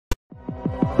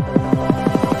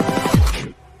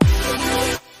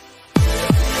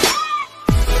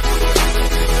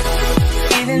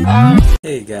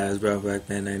Hey guys,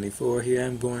 BroBlackman94 here.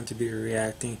 I'm going to be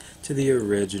reacting to the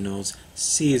originals,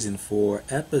 Season 4,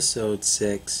 Episode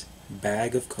 6,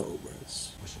 Bag of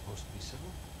Cobras. We're supposed to be civil?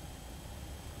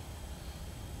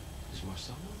 Does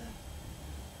Marcel know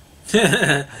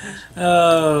that?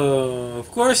 Oh,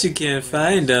 of course you can't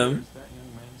find him. That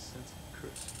young man's sense of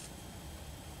courage.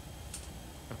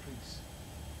 Please.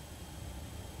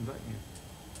 Invite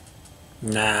you.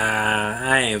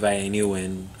 Nah, I ain't inviting you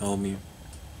in, homie.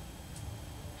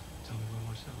 Tell me where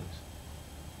Marcel is.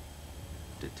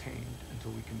 Detained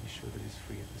until we can be sure that he's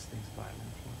free of this thing's vile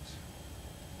influence.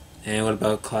 And what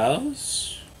about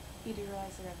Klaus? You do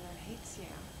realize that everyone hates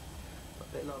you. But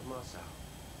they love Marcel.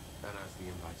 And as the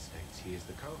invite states, he is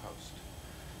the co-host.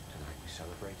 Tonight we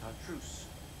celebrate our truce.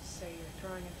 So you're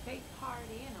throwing a fake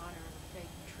party in honor of a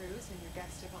fake truce, and your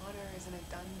guest of honor is in a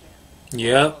dungeon.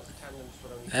 Yep, Marcel's attendance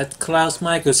would only that's Klaus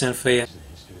Michelson for you. This is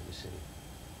the history of the city.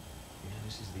 Yeah,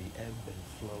 this is the ebb and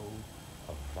flow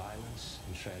of violence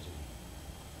and tragedy.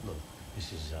 Look, this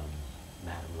is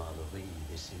Madame Lalaurie.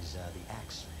 This is the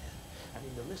Axeman. I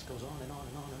mean, the list goes on and on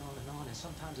and on and on and on, and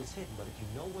sometimes it's hidden, but if you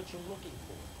know what you're looking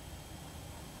for,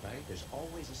 right, there's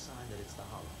always a sign that it's the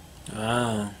Hollow.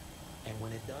 Ah. And when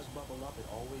it does bubble up, it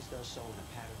always does so in a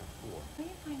pattern of four. Don't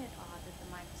you find it odd that the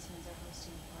Michelsons are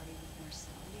hosting a party with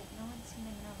Marcel, yet no one's seen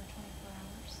him in over 24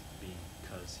 hours?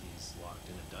 Because he's locked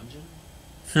in a dungeon?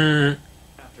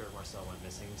 After Marcel went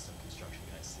missing, some construction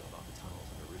guys sealed off the tunnels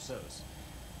under Rousseau's.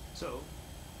 So,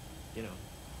 you know,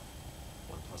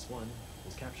 1 + 1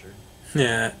 was captured.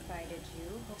 Yeah, Invited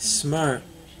you, hoping smart. to see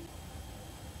the illusion.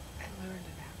 I learned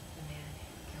about the man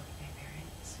who killed my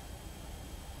parents.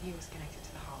 He was connected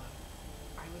to the Hollow.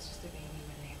 I was just a baby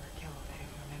when they were killed. I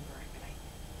don't remember it, but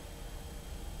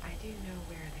I do know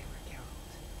where they were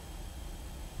killed.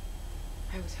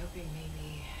 I was hoping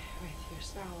maybe with your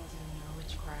spells and your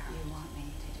witchcraft. You want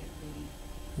me to do reading?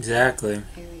 Exactly.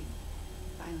 Haley,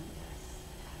 violent death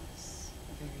has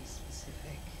a very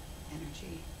specific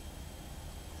energy.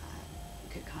 You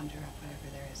could conjure up whatever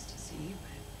there is to see,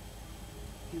 but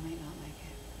you might not like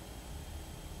it.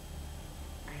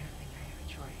 I don't think I have a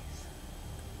choice.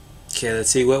 Okay, let's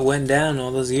see what went down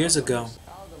all those years ago.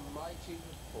 How the mighty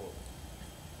have fallen.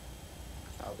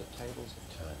 How the tables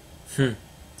have turned.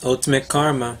 Ultimate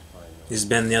karma. It's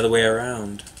been the other way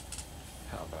around.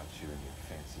 How about you and your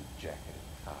fancy jacket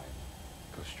and tie?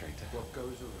 Go straight to what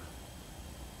goes around.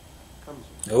 Comes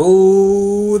around.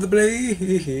 Oh, the blade. I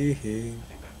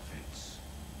think that fits.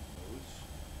 Those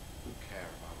who care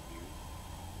about you,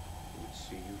 who would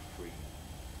see you free,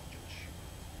 judge you.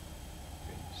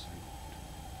 Being sweet,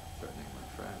 threatening my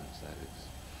friends, that is.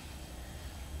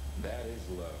 That is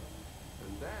love.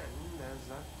 And then there's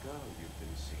that girl you've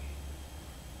been seeing,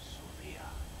 Sophia.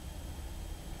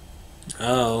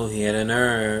 Oh, he had a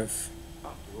nerve.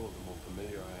 After all, the more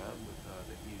familiar I am with her,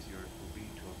 the easier it will be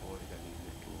to avoid any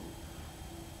little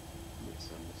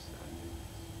misunderstandings.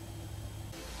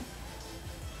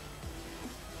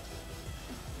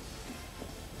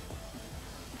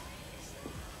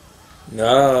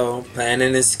 No,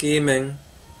 planning and scheming.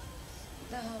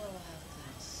 The Hollow will have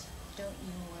Klaus. Don't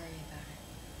you worry about it.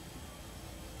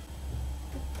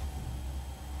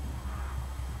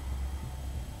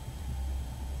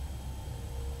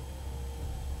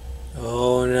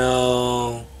 Oh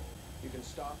no. You can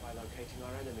start by locating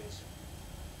our enemies.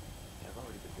 Yeah, I've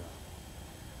already begun.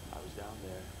 I was down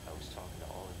there, I was talking to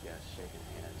all the guests, shaking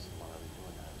hands, and while I was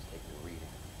doing that, I was taking a reading.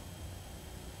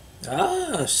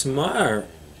 Ah, smart.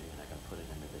 Energy, and I can put it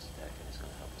into this deck, and it's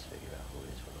going to help us figure out who it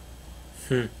is we're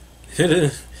looking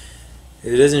for.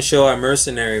 It doesn't show our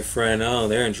mercenary friend. Oh,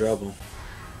 they're in trouble.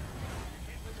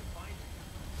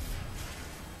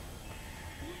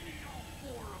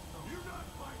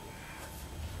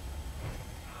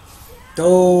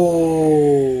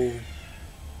 Oh.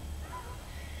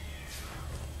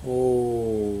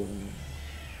 Oh.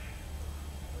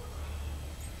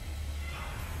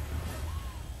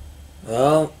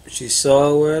 Well, she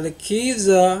saw where the keys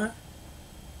are.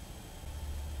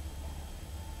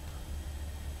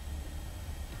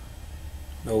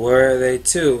 But where are they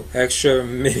to? Extra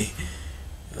mini.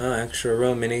 Extra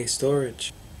room, mini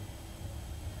storage.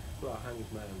 Well, a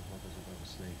hanged man hovers above a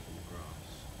snake in the grass.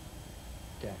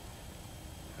 Death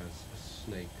has a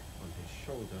snake on his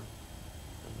shoulder,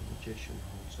 and the magician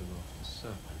holds aloft a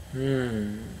serpent. Look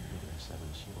at that 7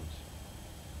 of swords.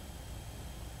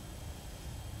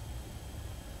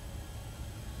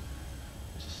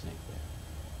 There's a snake there.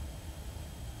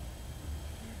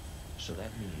 So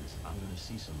that means I'm going to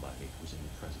see somebody who's in the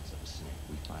presence of a snake.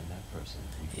 We find that person.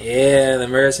 Yeah, the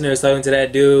mercenary was talking to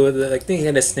that dude with, I think he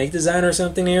had a snake design or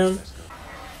something here.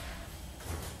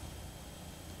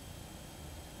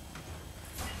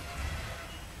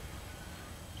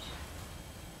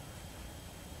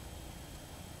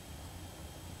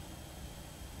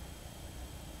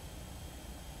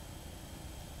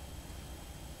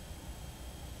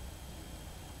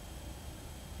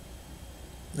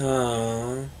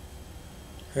 Aww.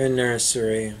 Her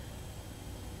nursery.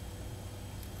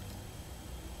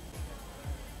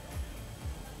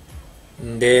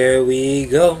 And there we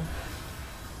go.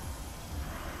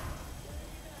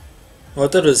 Oh, I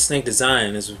thought it was snake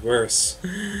design. This was worse.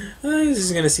 I'm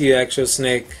just gonna see actual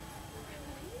snake.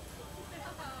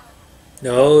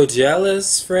 No,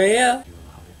 jealous, Freya? You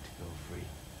allowed it to go free,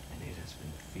 and it has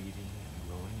been feeding and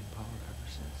growing in power ever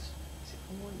since. See,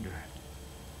 I wonder.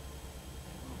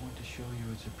 I want to show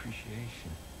you its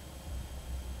appreciation.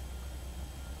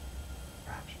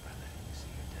 Perhaps by letting you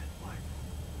see your dead wife.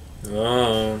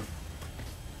 Oh.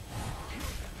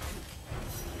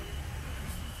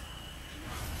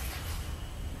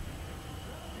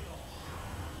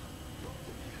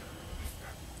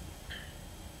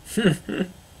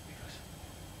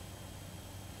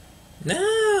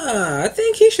 Nah, I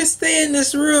think he should stay in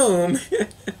this room.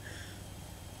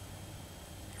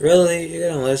 Really? You're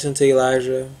gonna listen to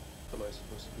Elijah? Am I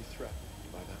supposed to be threatened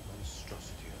by that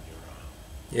monstrosity on your arm?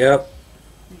 Yep.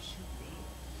 You should be.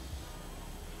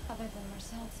 Other than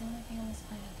Marcel, it's the only thing on this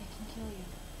planet that can kill you.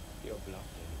 You're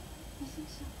bluffing. You think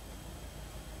so?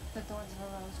 The thorns of a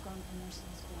rose grown from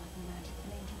Marcel's blood, the magic of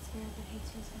an ancient spirit that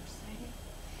hates you as much as I do.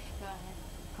 Go ahead,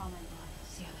 call my bluff.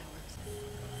 See how that works.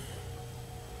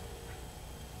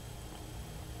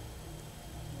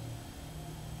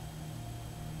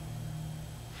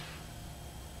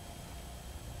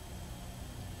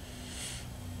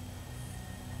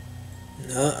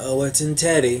 Uh-oh, what's in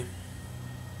Teddy?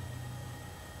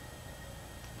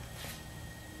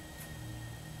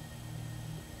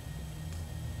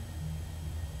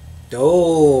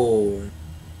 Oh.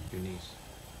 Your niece.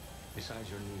 Besides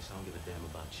your niece, I don't give a damn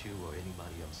about you or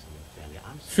anybody else in your family.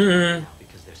 I'm Hmm. sorry now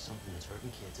because there's something that's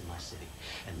hurting kids in my city.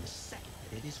 And the second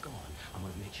that it is gone, I'm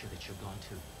going to make sure that you're gone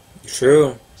too.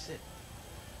 True. That's it.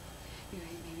 You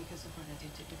hate me because of what I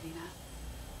did to Davina.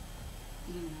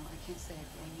 No, I can't say I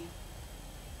blame you.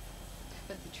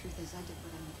 But the truth is, I did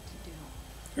what I needed to do.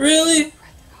 Really?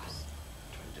 At the cost.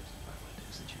 Try to justify what it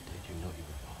is that you did. You know you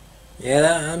were wrong.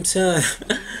 Yeah, I'm telling.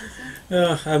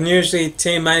 I'm usually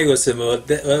Team Michelson, but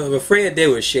I'm afraid they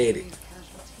were shady.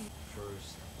 Casualty.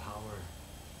 First, power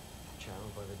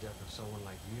channeled by the death of someone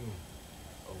like you.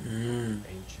 Old,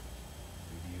 ancient,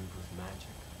 imbued with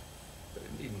magic. But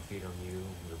it needn't feed on you,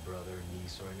 your brother,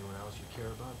 niece, or anyone else you care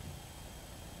about.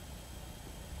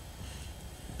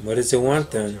 What does it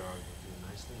want Soldier then? argued you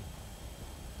nicely.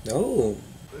 Oh.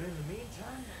 But in the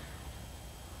meantime,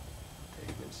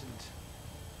 take Vincent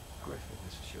Griffin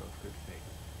as a show of good faith.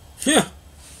 Yeah.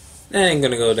 That ain't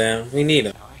gonna go down. We need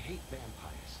him. Now, I hate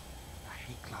vampires. I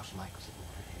hate Klaus Michelson more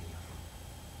than any of them.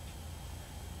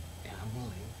 And I'm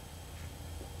willing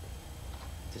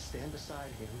to stand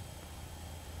beside him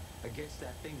against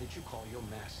that thing that you call your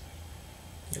master.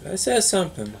 Yeah, that says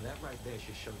something. Now that right there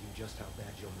should show you just how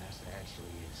bad your master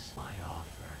actually is. My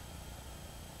offer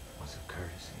was a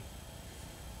courtesy.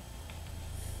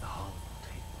 The Hollow will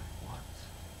take what it wants.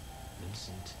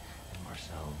 Vincent and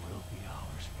Marcel will be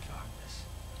ours regardless.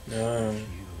 No. If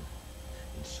you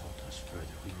insult us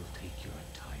further, we will take your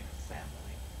entire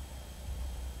family.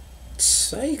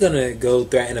 So you gonna go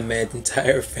threaten a man's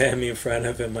entire family in front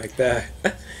of him like that?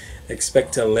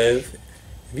 Expect to live?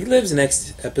 If he lives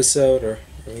next episode or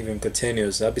even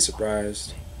continues, I'd be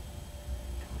surprised. And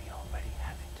we already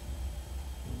have it.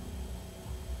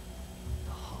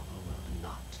 The Hollow will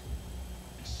not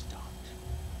be stopped.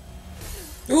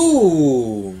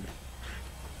 Ooh. Remove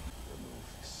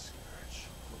this scourge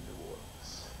from New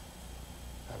Orleans.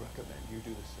 I recommend you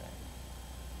do the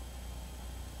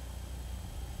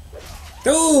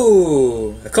same.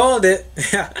 Ooh. I called it.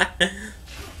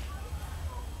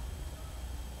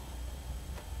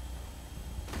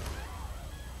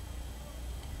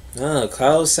 Oh,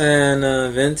 Klaus and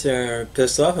Winter are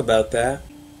pissed off about that.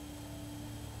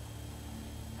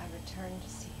 I returned to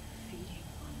see you feeding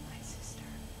on my sister.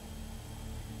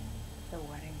 The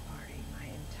wedding party, my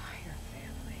entire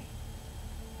family,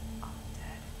 all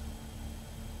dead.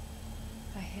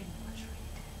 I hid much what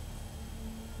you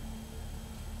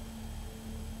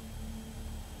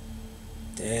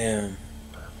did. Damn.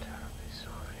 I'm terribly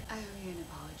sorry. I owe you an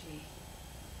apology.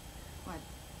 What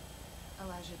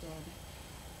Elijah did.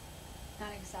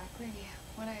 Not exactly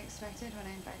what I expected when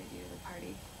I invited you to the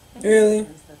party. Really?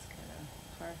 That's kind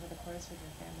of par for the course with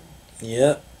your family.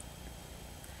 Yep.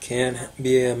 Can't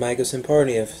be a Michelson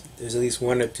party if there's at least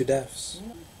 1 or 2 deaths.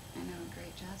 I know a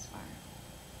great jazz bar.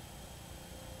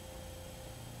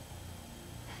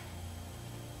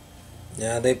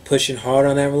 Now they pushing hard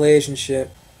on that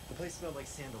relationship. The place smelled like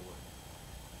sandalwood.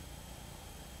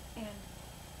 And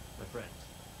My friend,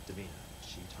 Davina,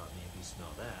 she taught me if you smell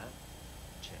that,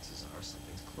 chances are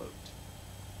something's cloaked.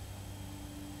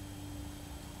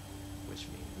 Which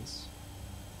means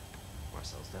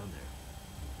Marcel's down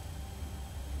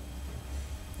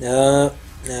there. No,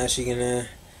 now she gonna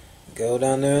go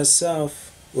down there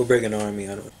herself. We'll bring an army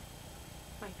out of it.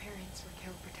 My parents were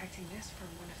killed protecting this from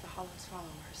one of the Hollow's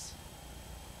followers.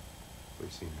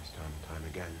 We've seen this time and time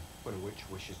again. When a witch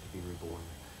wishes to be reborn,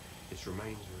 its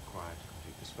remains are required to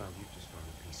complete the spell. You've just found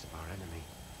a piece of our enemy.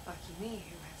 Lucky me,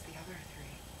 who has the other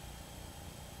three.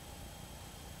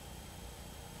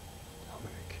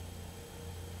 Dominic.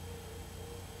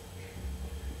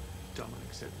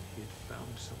 Dominic said that he had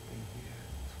found something here.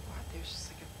 What? There's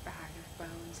just like a bag of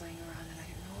bones laying around that I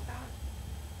didn't know about?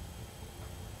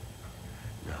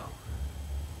 No,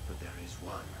 but there is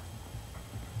one.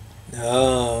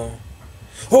 No.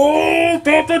 Oh,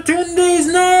 Papa Tunde's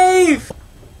knife!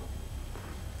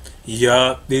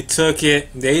 Yup, they took it.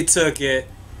 They took it.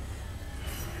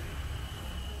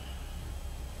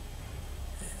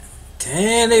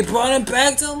 Damn, they brought him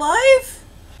back to life?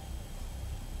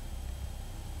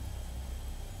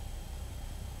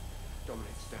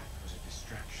 Dominic's death was a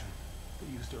distraction.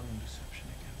 They used their own deception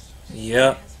against us.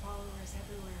 Yep. He has followers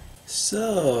everywhere.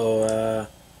 So,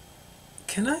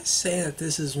 can I say that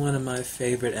this is one of my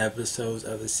favorite episodes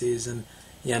of the season?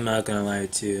 Yeah, I'm not gonna lie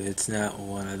to you. It's not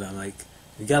one I don't like.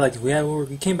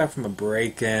 We came back from a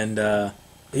break and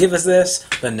they give us this,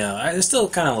 but no, I still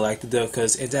kind of liked it though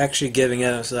because it's actually giving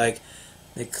us like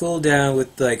they cool down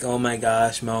with like oh my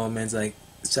gosh moments, like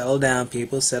settle down,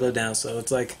 people, settle down. So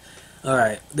it's like, all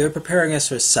right, they're preparing us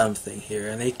for something here,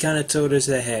 and they kind of told us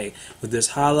that hey, with this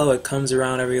hollow, it comes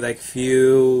around every like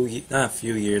not a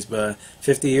few years, but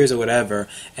 50 years or whatever,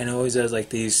 and it always does like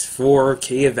these 4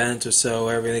 key events or so,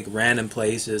 every like random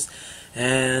places.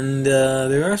 And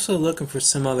they're also looking for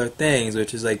some other things,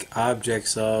 which is like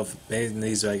objects of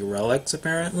these like relics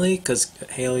apparently, because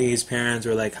Haley's parents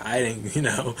were like hiding,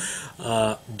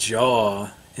 Jaw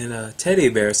in a teddy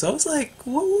bear. So I was like,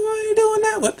 what are you doing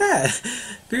that with that?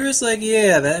 Beer's like,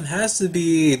 yeah, that has to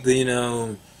be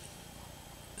the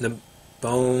the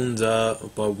bones,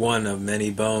 but one of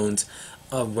many bones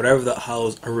of whatever the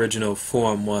Hollow's original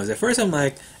form was. At first I'm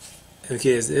like,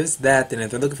 okay, it's that, then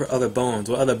if they're looking for other bones,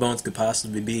 what other bones could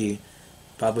possibly be?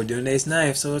 Papa Dunde's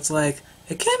knife. So it's like,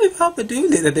 it can't be Papa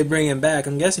Dunde that they bring him back.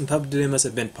 I'm guessing Papa Dunde must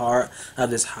have been part of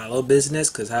this hollow business,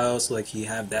 because how else like he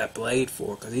have that blade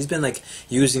for? Because he's been like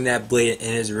using that blade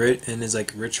in his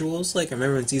like rituals. Like I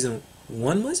remember in season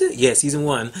 1, was it? Yeah, season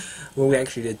 1, where we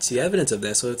actually did see evidence of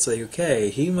that. So it's like, okay,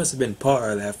 he must have been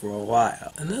part of that for a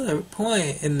while. Another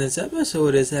point in this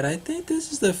episode is that I think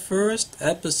this is the first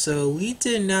episode we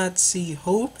did not see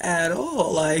Hope at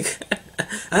all. Like,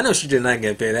 I know she did not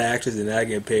get paid. That actress did not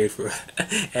get paid for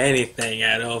anything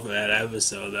at all for that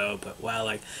episode, though. But wow,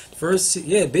 like,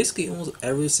 basically almost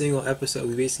every single episode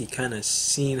we basically kind of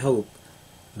seen Hope.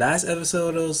 Last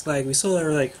episode, it was like, we saw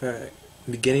her like for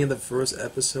beginning of the first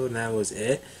episode and that was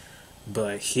it.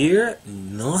 But here,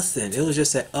 nothing. It was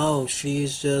just that, oh,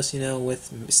 she's just,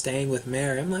 staying with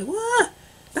Mary. I'm like, what?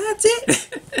 That's it?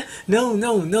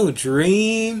 no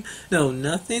dream, no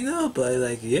nothing, no. But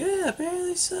like, yeah,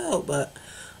 apparently so. But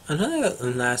another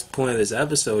last point of this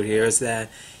episode here is that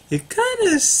you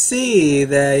kind of see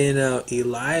that,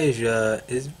 Elijah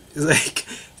is like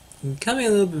becoming a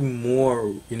little bit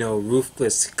more,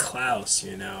 ruthless Klaus,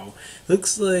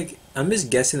 Looks like, I'm just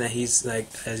guessing that he's, like,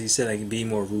 as he said, like, being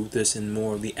more ruthless and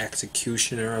more the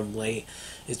executioner of late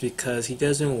is because he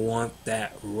doesn't want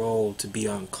that role to be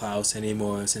on Klaus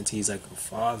anymore since he's, like, a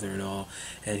father and all.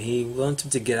 And he wants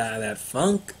him to get out of that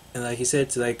funk. And like he said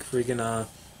to, like, freaking,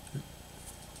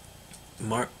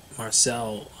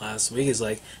 Marcel last week, is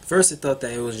like, first I thought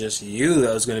that it was just you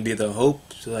that was going to be the hope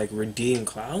to, like, redeem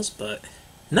Klaus, but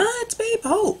nah, it's Babe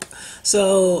Hope.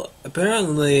 So,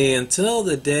 apparently, until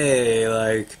the day,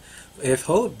 like, if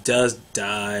Hope does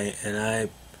die, and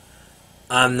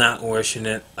I'm not wishing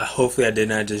it, hopefully I did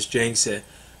not just jinx it,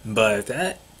 but if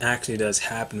that actually does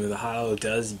happen, where the Hollow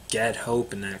does get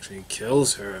Hope and actually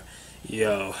kills her,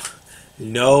 yo,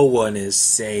 no one is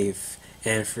safe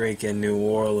in freaking New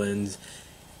Orleans,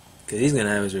 because he's going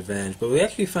to have his revenge. But we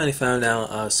actually finally found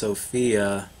out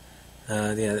Sophia,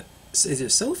 is it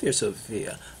Sophie or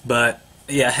Sophia? But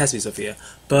yeah, it has to be Sophia.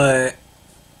 But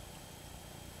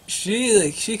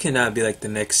she cannot be like the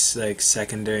next like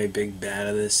secondary big bad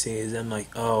of this season. Like,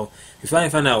 oh, we finally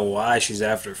found out why she's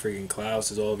after freaking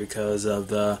Klaus is all because of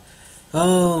the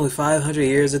 500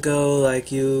 years ago,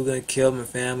 like you like killed my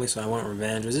family, so I want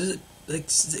revenge. Was this like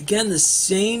again the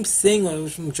same thing when it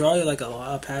was from Charlie, like a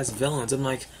lot of past villains? I'm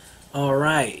like,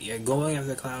 alright, you're going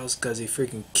after Klaus because he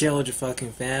freaking killed your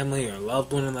fucking family or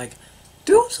loved one, and like,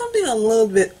 do something a little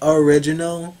bit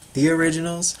original, the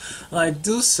originals. Like,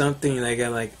 do something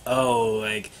like, oh,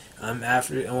 like, I'm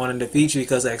after, I want to defeat you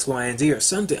because X, Y, and Z, or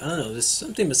something. I don't know, just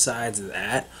something besides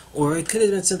that. Or it could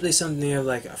have been simply something of,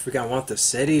 like, I forgot, I want the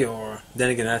city, or, then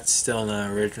again, that's still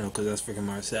not original because that's freaking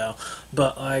Marcel.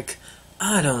 But, like,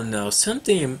 I don't know,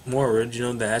 something more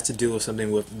original that has to do with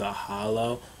something with the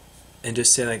Hollow. And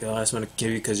just say like, oh, I just want to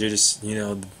give you because you're just,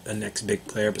 the next big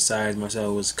player besides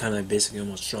Marcel was kind of basically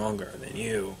almost stronger than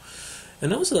you.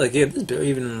 And also like, yeah, this Bear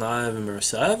even alive in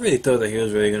Marcel, I really thought that he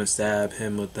was really gonna stab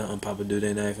him with the Papa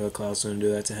Dude knife, or Klaus gonna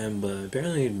do that to him, but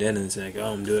apparently he didn't. It's like,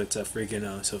 oh, I'm doing it to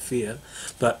freaking Sophia.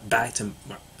 But back to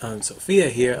Sophia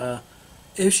here.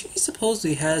 If she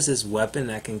supposedly has this weapon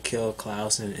that can kill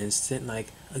Klaus in an instant,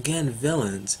 like, again,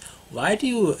 villains, why do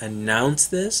you announce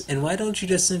this, and why don't you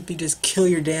just simply just kill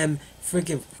your damn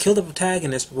freaking, kill the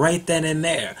protagonist right then and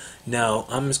there? No,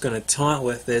 I'm just gonna taunt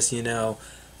with this,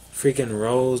 freaking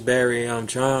Roseberry,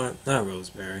 charm, not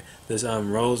Roseberry, this,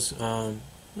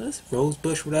 what's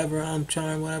Rosebush, whatever,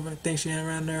 charm, whatever, thing she had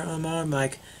around her, arm,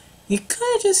 like, you could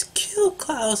have just killed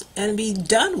Klaus and be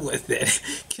done with it.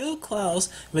 Kill Klaus,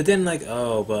 but then like,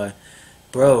 oh, but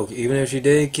bro, even if she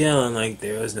did kill him, like,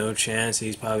 there was no chance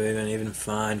he's probably gonna even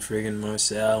find friggin'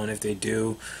 Marcel, and if they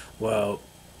do, well,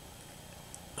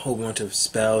 a whole bunch of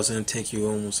spells gonna take you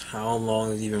almost how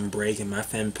long to even break, and my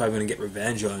family probably gonna get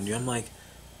revenge on you. I'm like,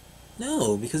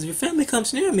 no, because if your family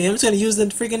comes near me, I'm just gonna use the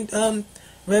friggin'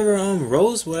 whatever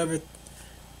rose, whatever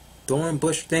thorn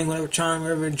bush thing, whatever charm,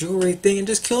 whatever jewelry thing, and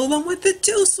just kill them with it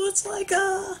too. So it's like,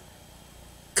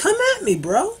 come at me,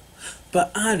 bro.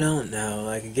 But I don't know.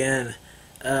 Like, again,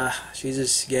 she's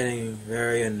just getting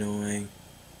very annoying.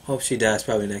 Hope she dies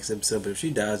probably next episode, but if she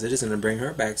dies, they're just gonna bring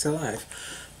her back to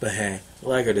life. But hey,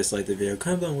 like or dislike the video,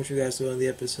 comment on what you guys thought of the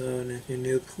episode, and if you're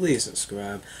new, please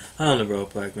subscribe. I'm the Bro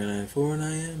Black Man 94, and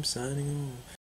I am signing off.